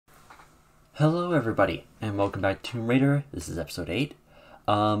Hello everybody, and welcome back to Tomb Raider. This is episode 8.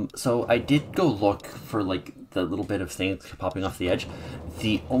 So I did go look for, like, the little bit of things popping off the edge.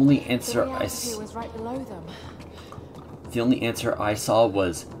 The only answer was right below them. The only answer I saw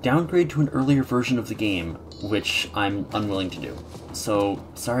was downgrade to an earlier version of the game, which I'm unwilling to do. So,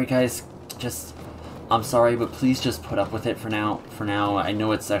 sorry guys, I'm sorry, but please just put up with it for now. I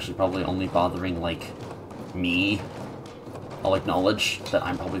know it's actually probably only bothering, like, me. I'll acknowledge that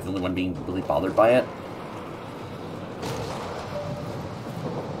I'm probably the only one being really bothered by it.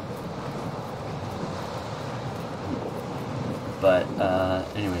 But,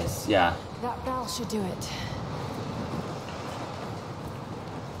 anyways, yeah. That bell should do it.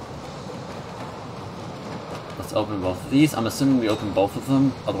 Let's open both of these. I'm assuming we open both of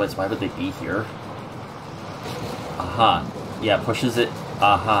them, otherwise why would they be here? Aha. Yeah, pushes it.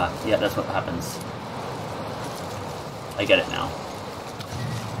 Aha. Yeah, that's what happens. I get it now.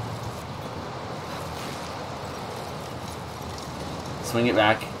 Swing it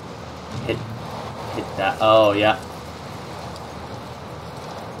back. Hit that. Oh, yeah.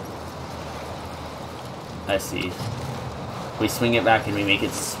 I see. We swing it back and we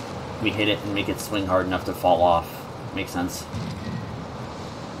hit it and make it swing hard enough to fall off. Makes sense.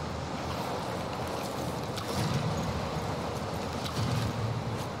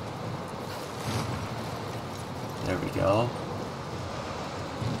 There we go.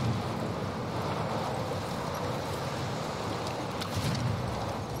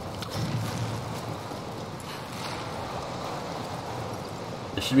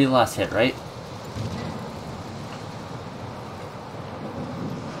 This should be the last hit, right?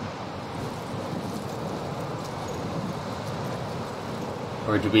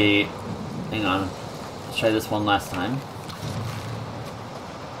 Or do we... Hang on. Let's try this one last time.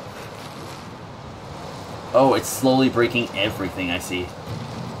 Oh, it's slowly breaking everything, I see.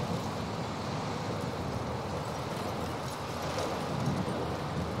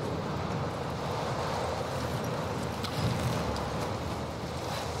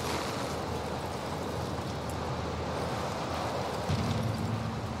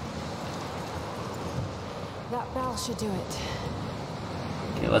 That bell should do it.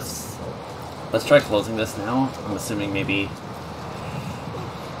 Okay, let's try closing this now. I'm assuming maybe...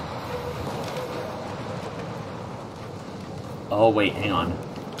 Oh, wait, hang on.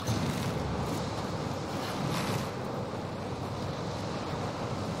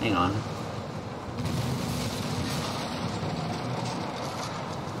 Hang on.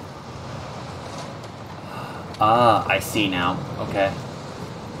 Ah, I see now. Okay.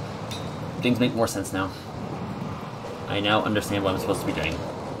 Things make more sense now. I now understand what I'm supposed to be doing.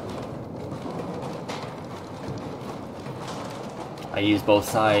 I use both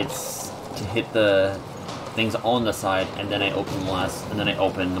sides to hit the things on the side, and then I open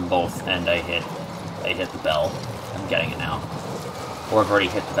them both, and I hit the bell. I'm getting it now. Or I've already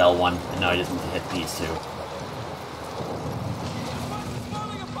hit the bell one, and now I just need to hit these two.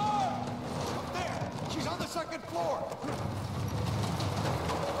 There! She's on the second floor!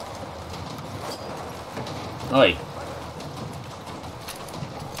 Oi.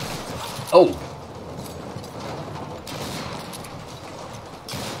 Oh!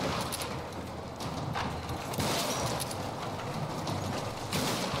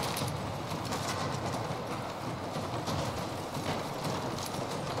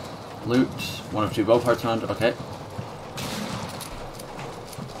 Loot. One of two bow parts found. Okay.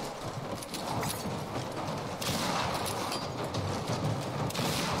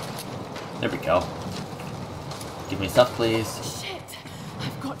 There we go. Give me stuff, please. Shit!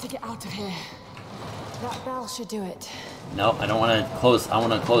 I've got to get out of here. That bell should do it. No, I don't want to close. I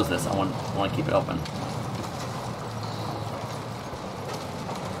want to close this. I want to keep it open.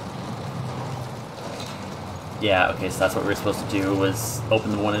 Yeah, okay, so that's what we were supposed to do, was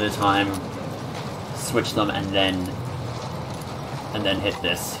open them one at a time, switch them, and then hit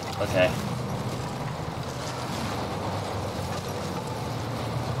this. Okay.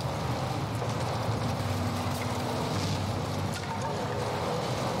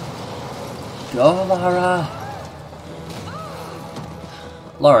 Go, Lara!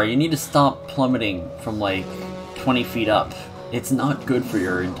 Lara, you need to stop plummeting from, like, 20 feet up. It's not good for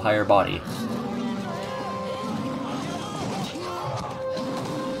your entire body.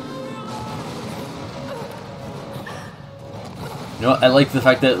 You know what? I like the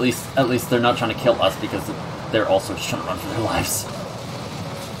fact that at least they're not trying to kill us, because they're also just trying to run for their lives.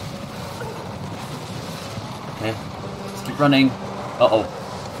 Okay, let's keep running. Uh-oh.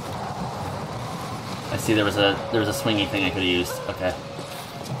 I see there was a swingy thing I could have used. Okay.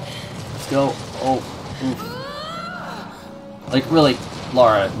 Let's go. Oh, oof. Like, really,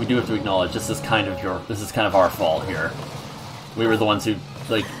 Lara, we do have to acknowledge this is kind of our fault here. We were the ones who,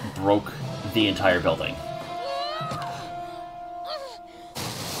 like, broke the entire building.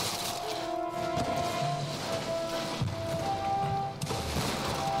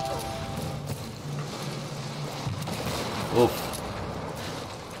 Oof.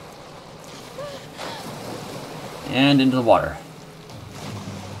 And into the water.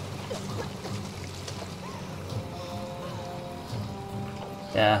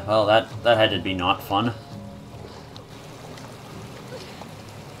 Yeah, well, that had to be not fun.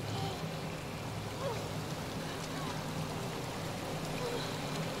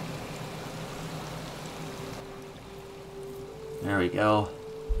 There we go.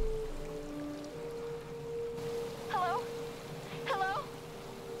 Hello? Hello?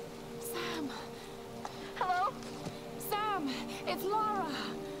 Sam! Hello? Sam! It's Lara!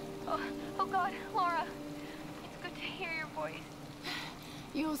 Oh God, Laura. It's good to hear your voice.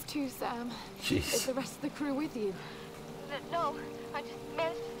 Yours too, Sam. Jeez. Is the rest of the crew with you? No, I just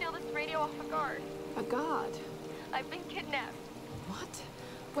managed to steal this radio off a guard. A guard? I've been kidnapped. What?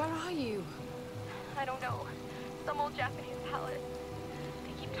 Where are you? I don't know. Some old Japanese palace.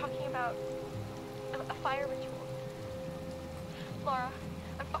 They keep talking about a fire ritual. Laura,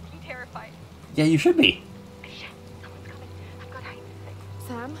 I'm fucking terrified. Yeah, you should be. Shit, someone's coming. I've got to hide this thing.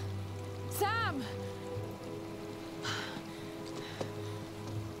 Sam? Sam!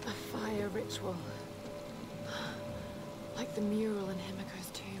 A fire ritual. Like the mural in Himiko's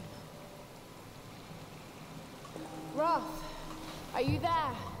tomb. Roth, are you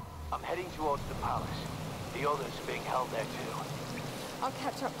there? I'm heading towards the palace. The others are being held there too. I'll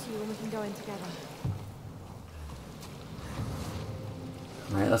catch up to you and we can go in together.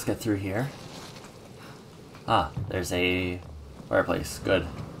 Alright, let's get through here. Ah, there's a fireplace. Good.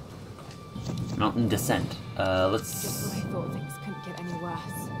 Mountain descent. Let's... Just when I thought things couldn't get any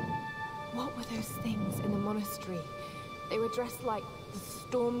worse. What were those things in the monastery? They were dressed like the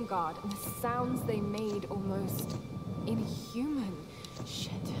Storm Guard, and the sounds they made almost inhuman.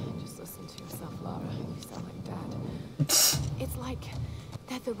 Shit, just listen to yourself, Lara. You sound like Dad. It's like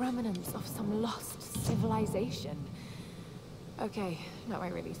they're the remnants of some lost civilization. Okay, now I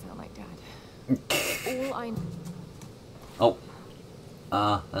really sound like Dad. All I... Oh.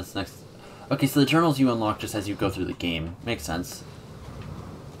 That's next. Okay, so the journals you unlock just as you go through the game. Makes sense.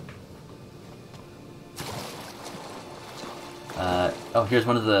 Oh, here's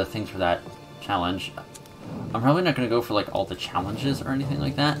one of the things for that challenge. I'm probably not going to go for, like, all the challenges or anything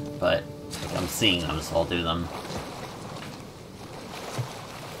like that, but like, I'm seeing them, so I'll do them.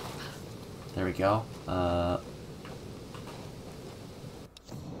 There we go.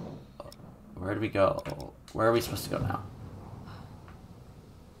 Where do we go? Where are we supposed to go now?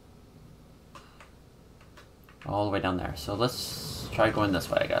 All the way down there. So let's try going this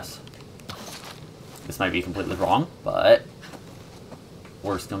way, I guess. This might be completely wrong, but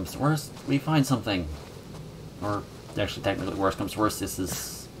worst comes to worst, we find something. Or actually, technically, worst comes to worst, this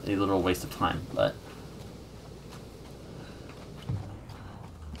is a literal waste of time, but...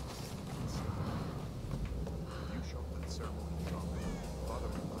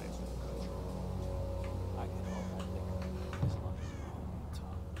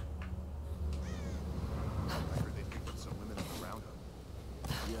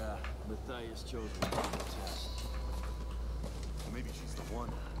 Yeah, Matthias chose one for the test. Maybe she's the one.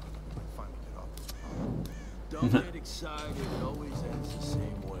 We might finally get off this problem. Don't get excited, it always ends the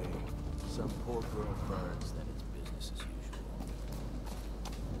same way. Some poor girl burns, then it's business as usual.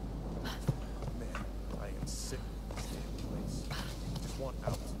 Man, I am sick of this damn place. I just want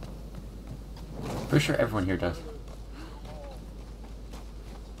out. Pretty sure everyone here does.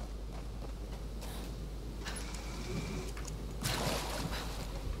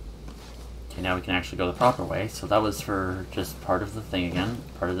 Okay, now we can actually go the proper way. So that was for just part of the thing again,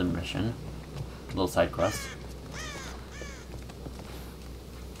 part of the mission. Little side quest.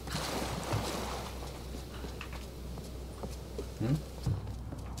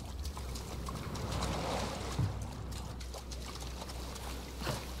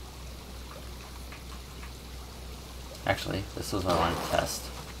 Actually, this was what I wanted to test.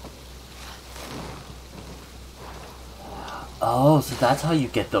 Oh, so that's how you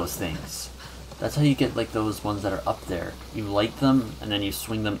get those things. That's how you get, like, those ones that are up there. You light them, and then you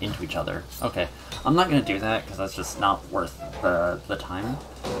swing them into each other. Okay, I'm not going to do that, because that's just not worth the time.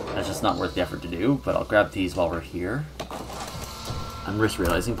 That's just not worth the effort to do, but I'll grab these while we're here. I'm just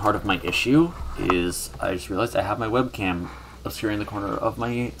realizing part of my issue is I just realized I have my webcam obscuring the corner of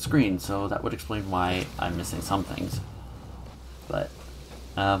my screen, so that would explain why I'm missing some things. But,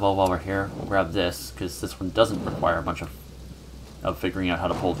 well, while we're here, we'll grab this, because this one doesn't require a bunch of of figuring out how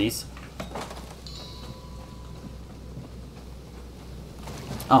to pull these.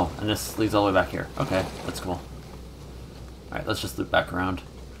 Oh, and this leads all the way back here. Okay, that's cool. Alright, let's just loop back around.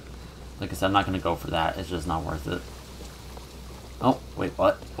 Like I said, I'm not going to go for that. It's just not worth it. Oh, wait,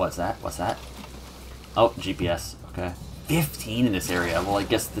 what? What's that? What's that? Oh, GPS. Okay. 15 in this area. Well, I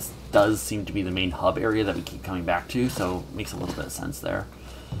guess this does seem to be the main hub area that we keep coming back to, so it makes a little bit of sense there.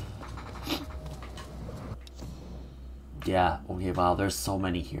 Yeah, okay, wow, there's so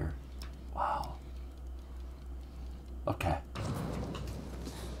many here. Wow. Okay.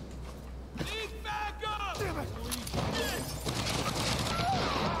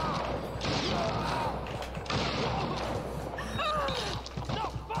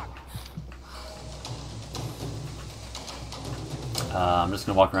 I'm just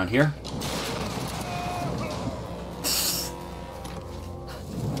gonna walk around here.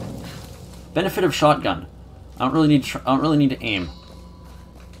 Benefit of shotgun. I don't really need to aim.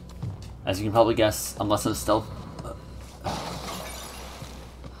 As you can probably guess, unless I'm a stealth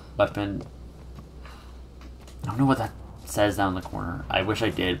weapon. I don't know what that says down in the corner. I wish I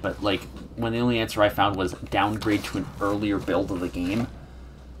did, but like when the only answer I found was downgrade to an earlier build of the game,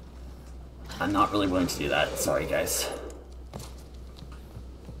 I'm not really willing to do that. Sorry, guys.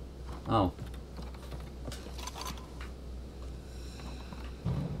 Oh.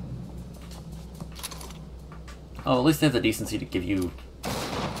 Oh, at least they have the decency to give you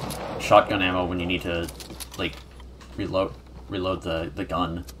shotgun ammo when you need to, like, reload the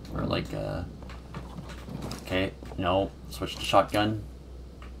gun. Or, like, okay, no, switch to shotgun.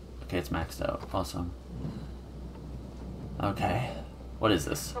 Okay, it's maxed out. Awesome. Okay. What is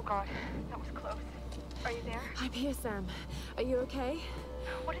this? Oh god, that was close. Are you there? I'm here, Sam. Are you okay?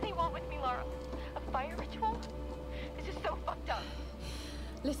 What do they want with me, Lara? A fire ritual? This is so fucked up.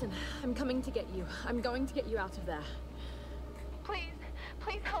 Listen, I'm coming to get you. I'm going to get you out of there. Please,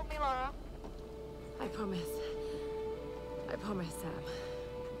 please help me, Lara. I promise. I promise, Sam.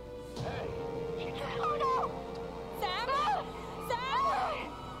 Hey, she just... Oh no! Sam? No! Sam!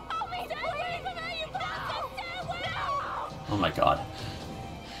 Help me, Stay away from her, you bastard! Stay away! No! Oh my god.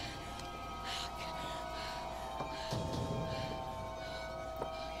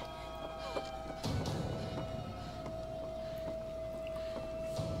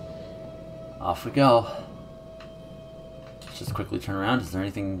 Off we go. Let's just quickly turn around. Is there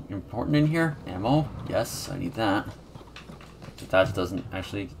anything important in here? Ammo? Yes, I need that. But that doesn't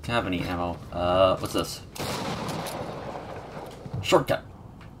actually have any ammo. What's this? Shortcut.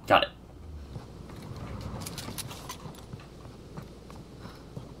 Got it.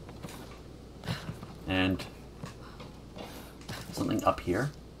 And something up here.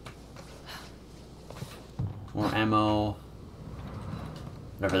 More ammo.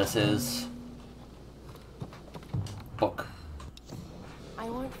 Whatever this is. Book. I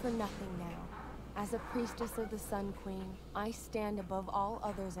want for nothing now. As a priestess of the Sun Queen, I stand above all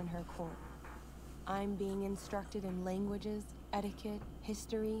others in her court. I'm being instructed in languages, etiquette,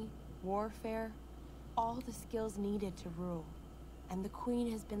 history, warfare, all the skills needed to rule. And the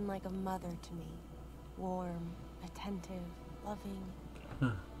Queen has been like a mother to me. Warm, attentive, loving.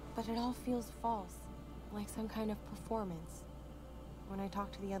 But it all feels false, like some kind of performance. When I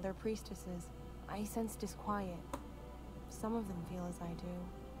talk to the other priestesses, I sense disquiet. Some of them feel as I do.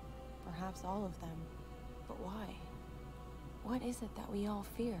 Perhaps all of them. But why? What is it that we all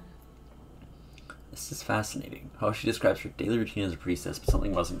fear? This is fascinating. How she describes her daily routine as a priestess, but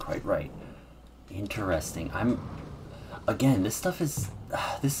something wasn't quite right. Interesting. Again, this stuff is...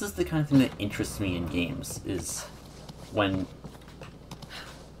 this is the kind of thing that interests me in games, is when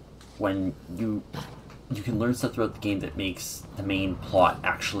you can learn stuff throughout the game that makes the main plot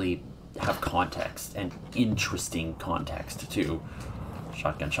actually have context, and interesting context, too.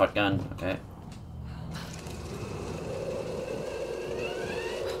 Shotgun, shotgun, okay.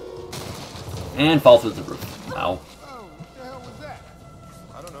 And fall through the roof. Wow. Oh, what the hell was that?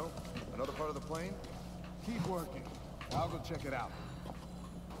 I don't know. Another part of the plane? Keep working. I'll go check it out.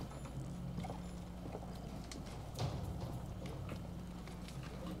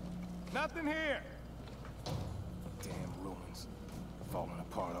 Nothing here. Damn ruins. Falling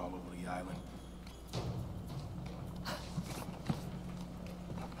apart all over the island.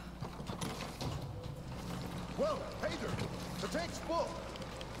 Whoa, Hager! The tank's full!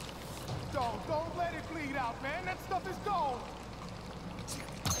 Don't let it bleed out, man! That stuff is gone!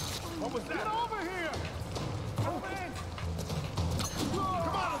 What was that? Get over here! Come in!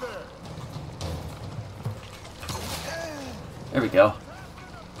 Come out of there! There we go.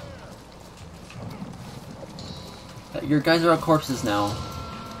 Your guys are all corpses now.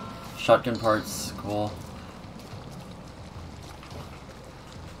 Shotgun parts, cool.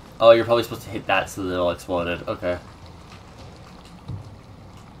 Oh, you're probably supposed to hit that so that it'll explode it. Okay.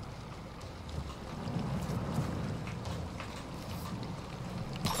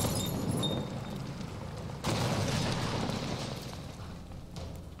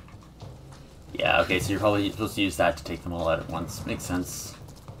 Yeah, okay, so you're probably supposed to use that to take them all out at once. Makes sense.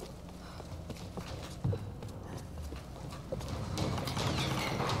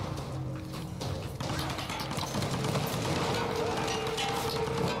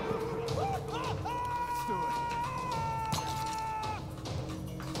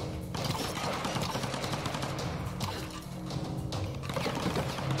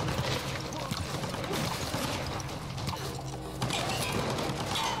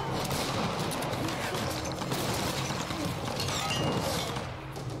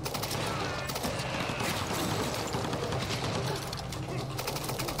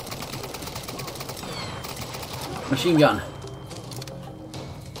 Machine gun.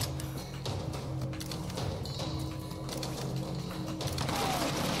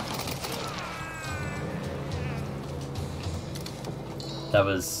 That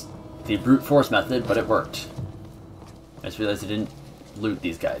was the brute force method, but it worked. I just realized I didn't loot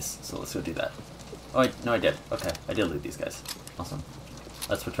these guys, so let's go do that. Oh, no, I did. Okay, I did loot these guys. Awesome.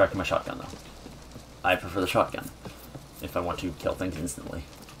 Let's put back to my shotgun, though. I prefer the shotgun, if I want to kill things instantly.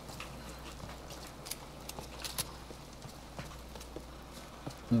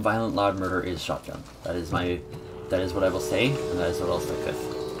 Violent, loud murder is shotgun. That is what I will say, and that is what I'll stick with.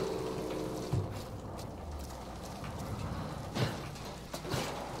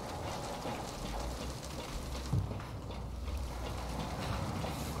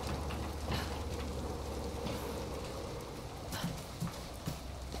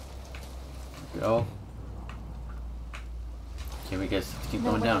 Go. Okay, we guys keep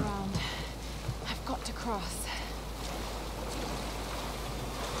going down. Around. I've got to cross.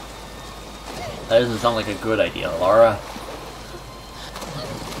 That doesn't sound like a good idea, Lara.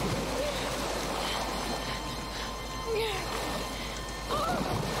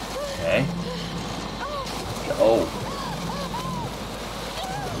 Okay. Oh.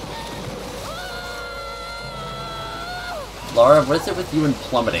 Lara, what is it with you and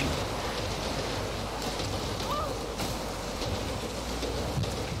plummeting?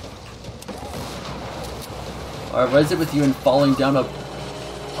 Lara, what is it with you and falling down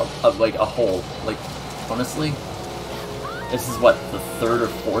like a hole? Like, honestly, this is what, the third or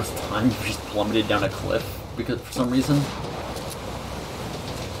fourth time you've just plummeted down a cliff because for some reason.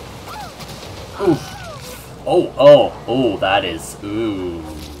 Ooh. Oh, that is, ooh.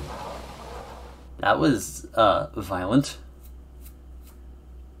 That was, violent.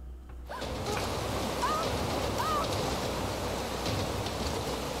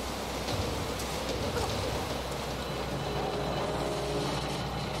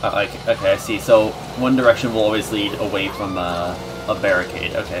 Okay, I see. So one direction will always lead away from a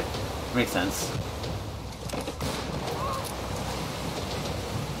barricade. Okay, makes sense.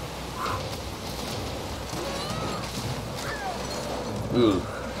 Ooh.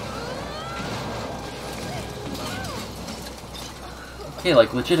 Okay,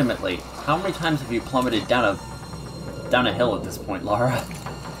 like legitimately, how many times have you plummeted down a hill at this point, Lara?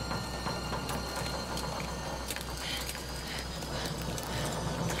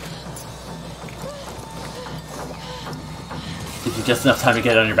 Gives you just enough time to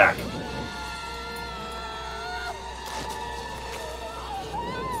get on your back.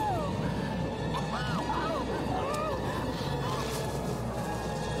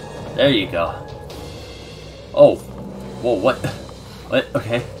 There you go. Oh. Whoa, what? What?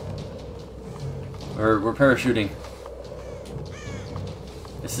 Okay. We're parachuting.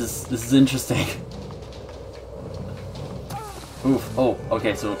 This is interesting. Oof. Oh,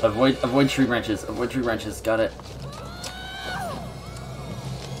 okay, so avoid tree branches. Avoid tree branches. Got it.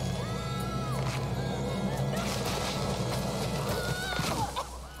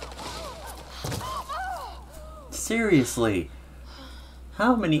 Seriously,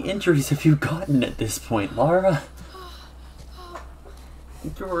 how many injuries have you gotten at this point, Lara?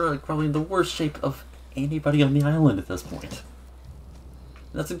 You're probably in the worst shape of anybody on the island at this point.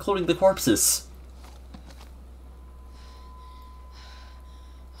 That's including the corpses.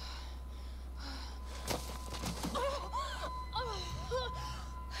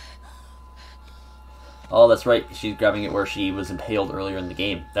 Oh, that's right. She's grabbing it where she was impaled earlier in the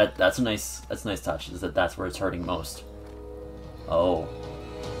game. That's a nice touch. Is that's where it's hurting most. Oh.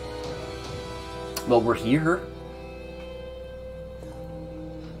 Well, we're here.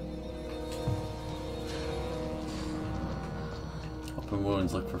 Open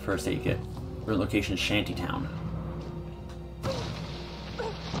wounds. Look for first aid kit. Current location: Shantytown.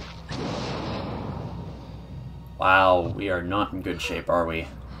 Wow, we are not in good shape, are we?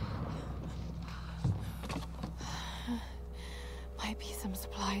 Might be some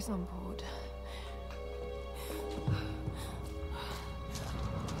supplies on board.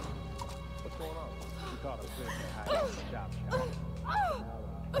 What's going on? We caught a fish and hiding in the shop.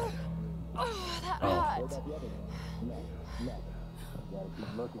 That Oh. hurt.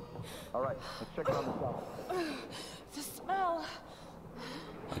 Keep looking. All right, let's check it on the shop. The smell.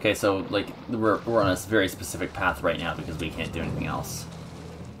 Okay, so like we're on a very specific path right now because we can't do anything else.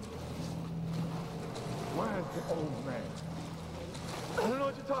 Where's the old man? I don't know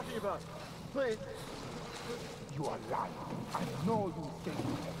what you're talking about. Please, You are lying. I know you think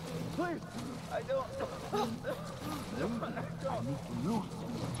you have. please. I don't. I need to lose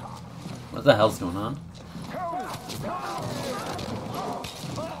some time. What the hell's going on? Tell me.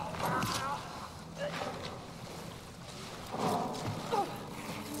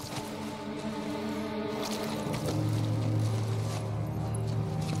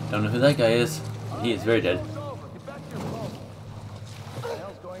 Don't know who that guy is. He is very dead. It's over. Get back to your boat. What the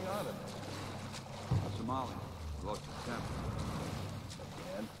hell's going on in there? Somali. Lost his temper.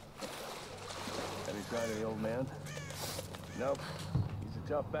 Man. Any sign of the old man? Nope. He's a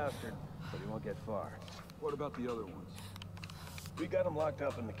tough bastard, but he won't get far. What about the other ones? We got him locked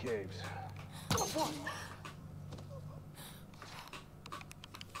up in the caves.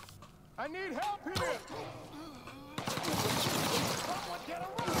 I need help here. Someone get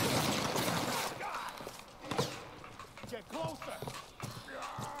around. Get closer.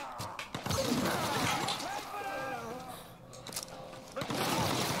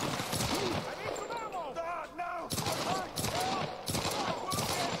 I need some ammo. No.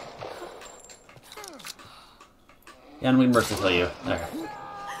 Yeah, and we mercifully you. There.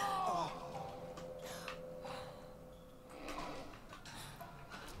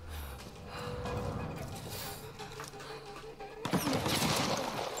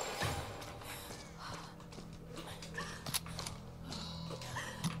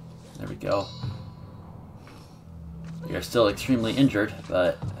 There we go. We are still extremely injured,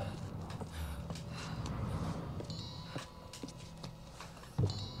 but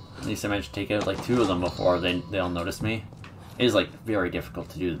at least I managed to take out like 2 of them before they'll notice me. It is like very difficult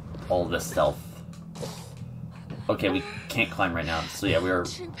to do all this stealth. Okay, we can't climb right now, so yeah,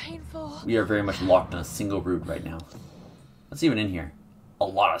 Too painful. we are very much locked on a single route right now. What's even in here? A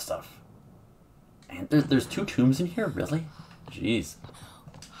lot of stuff. And there's 2 tombs in here, really? Jeez.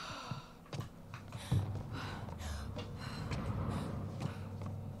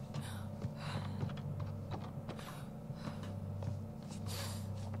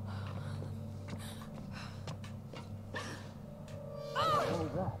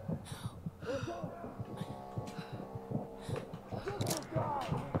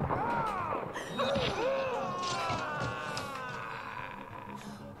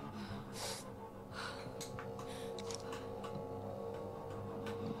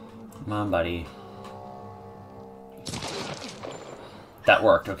 Come on, buddy. That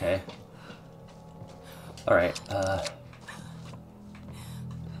worked, okay. Alright, well,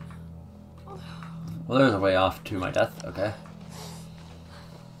 there's a way off to my death, okay.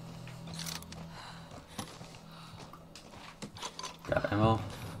 Grab ammo.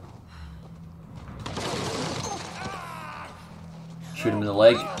 Shoot him in the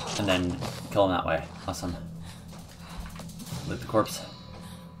leg, and then kill him that way. Awesome. Loot the corpse.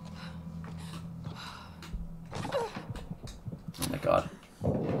 Oh my god.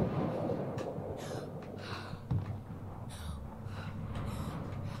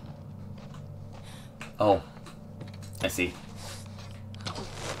 Oh. I see.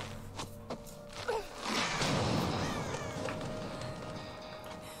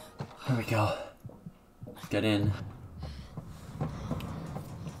 There we go. Let's get in.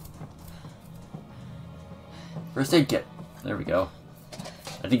 First aid kit. There we go.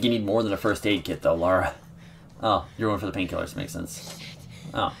 I think you need more than a first aid kit though, Lara. Oh, you're going for the painkillers. Makes sense.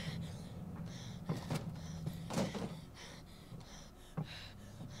 Oh.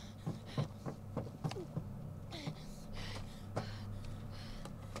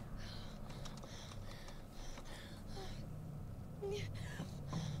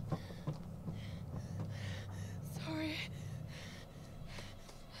 Sorry.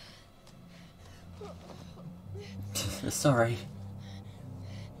 Sorry.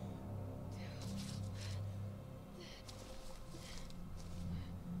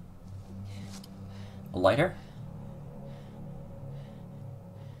 A lighter?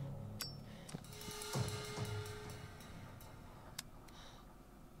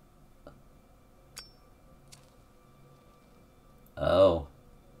 Oh.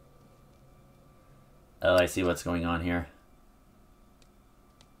 Oh, I see what's going on here.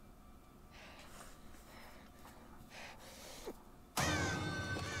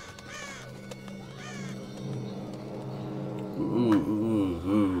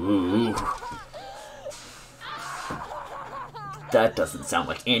 Ooh. That doesn't sound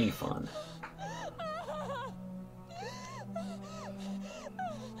like any fun.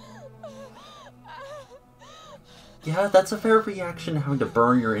 Yeah, that's a fair reaction, having to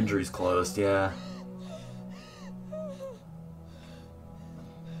burn your injuries closed, yeah.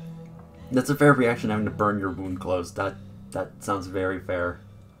 That's a fair reaction, having to burn your wound closed. That sounds very fair.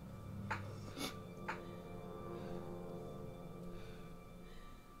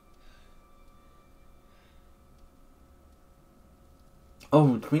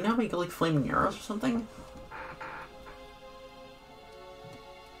 Oh, can we now make, like, flaming arrows or something?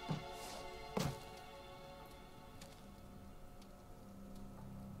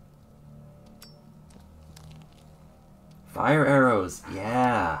 Fire arrows,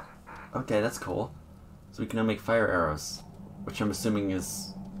 yeah. Okay, that's cool. So we can now make fire arrows, which I'm assuming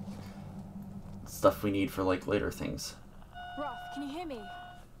is stuff we need for, like, later things. Roth, can you hear me?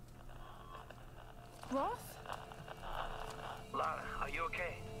 Roth? Lara, are you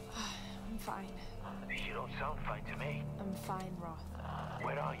okay? I'm fine. You don't sound fine to me. I'm fine, Roth.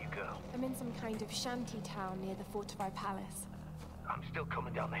 Where are you, girl? I'm in some kind of shanty town near the fortified palace. I'm still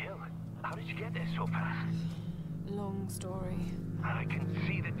coming down the hill. How did you get there so fast? Long story. I can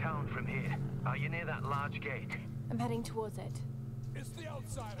see the town from here. Are you near that large gate? I'm heading towards it. It's the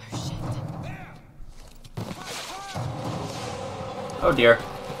outsider. Oh, shit. There. Oh dear.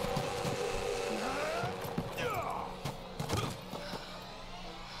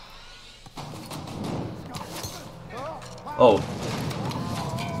 Oh.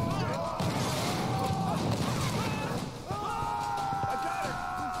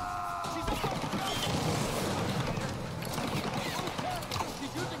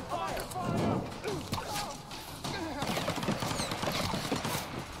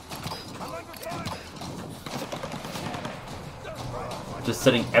 Just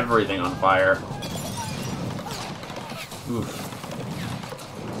setting everything on fire. Oof.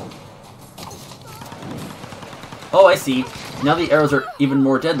 Oh, I see. Now the arrows are even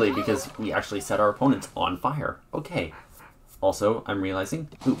more deadly because we actually set our opponents on fire. Okay. Also, I'm realizing,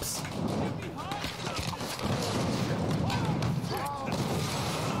 oops.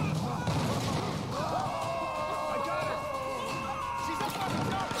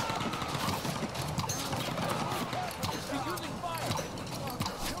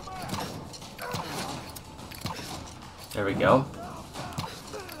 There we go.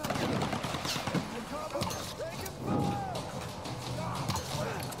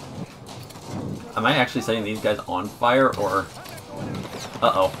 Am I actually setting these guys on fire, or...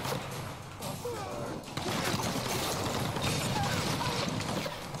 Uh-oh.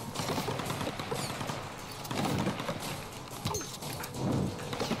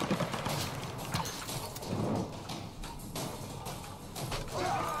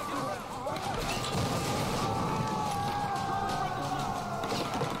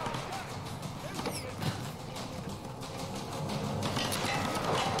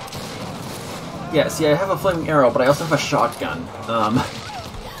 Yeah, see, I have a flaming arrow, but I also have a shotgun.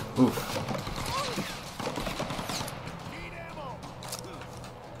 Oof.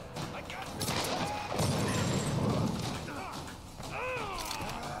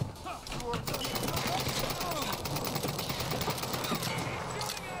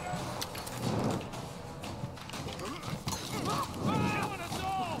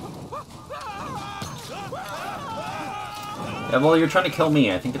 Yeah, well, you're trying to kill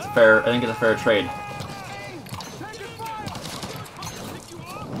me. I think it's fair. I think it's a fair trade.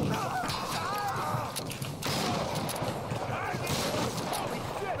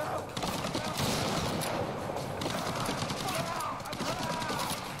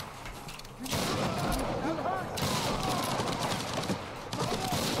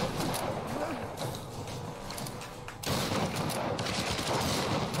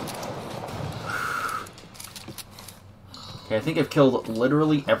 Okay, I think I've killed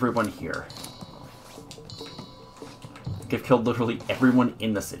literally everyone here. I've killed literally everyone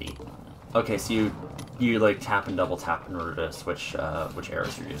in the city. Okay, so you like tap and double tap in order to switch which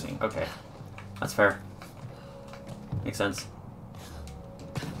arrows you're using. Okay, that's fair. Makes sense.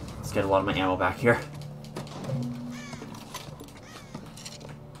 Let's get a lot of my ammo back here.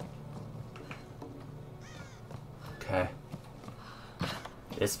 Okay.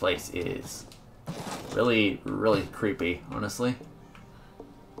 This place is really, really creepy, honestly.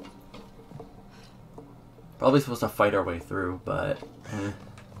 Probably supposed to fight our way through, but...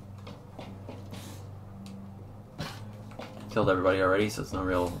 killed everybody already, so it's no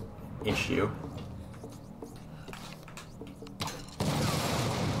real issue.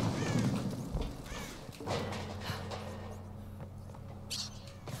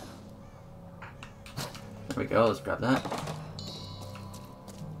 There we go, let's grab that.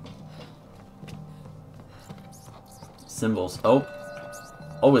 Symbols. Oh!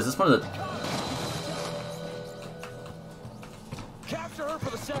 Oh, is this one of the... Capture her for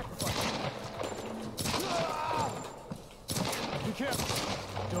the sacrifice! Be careful.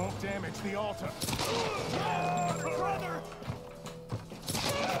 Don't damage the altar. Brother!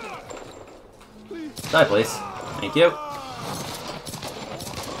 Die, please. Thank you.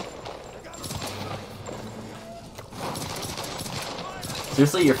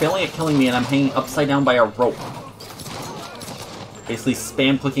 Seriously, you're failing at killing me and I'm hanging upside down by a rope. Basically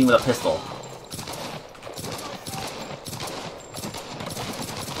spam clicking with a pistol.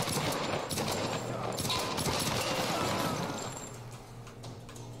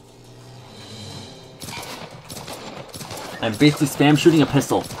 I'm basically spam shooting a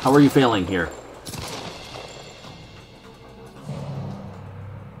pistol. How are you failing here?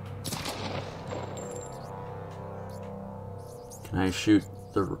 Can I shoot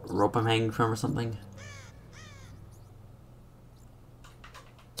the rope I'm hanging from or something?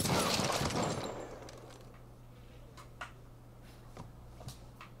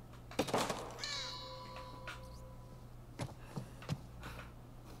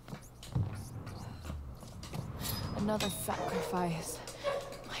 Another sacrifice.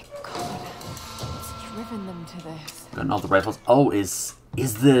 My God, what's driven them to this? Gotten all the rifles. Oh, is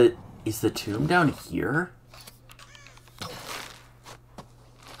the tomb down here?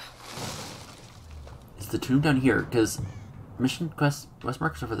 Is the tomb down here? Because mission quest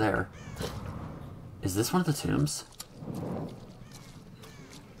marker's over there. Is this one of the tombs?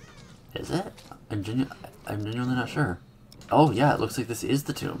 Is it? I'm genuinely not sure. Oh yeah, it looks like this is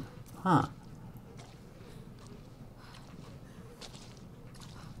the tomb. Huh.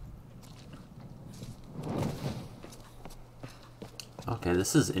 Okay,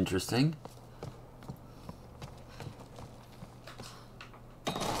 this is interesting.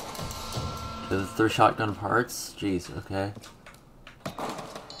 The 3 shotgun parts? Jeez, okay.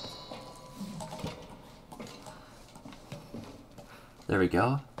 There we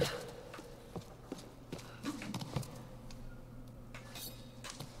go.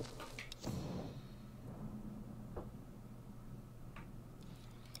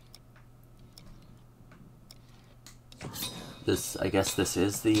 I guess this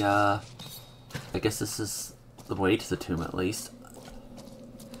is the, I guess this is the way to the tomb, at least.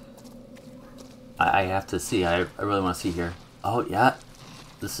 I have to see, I really want to see here. Oh, yeah.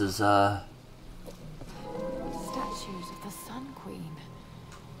 This is, Statues of the Sun Queen.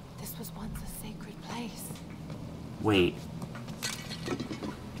 This was once a sacred place. wait.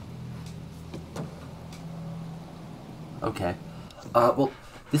 Okay. Well,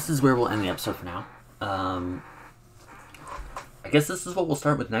 this is where we'll end the episode for now. I guess this is what we'll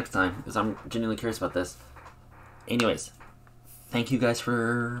start with next time, because I'm genuinely curious about this. Anyways, thank you guys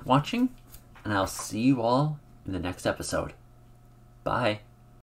for watching, and I'll see you all in the next episode. Bye.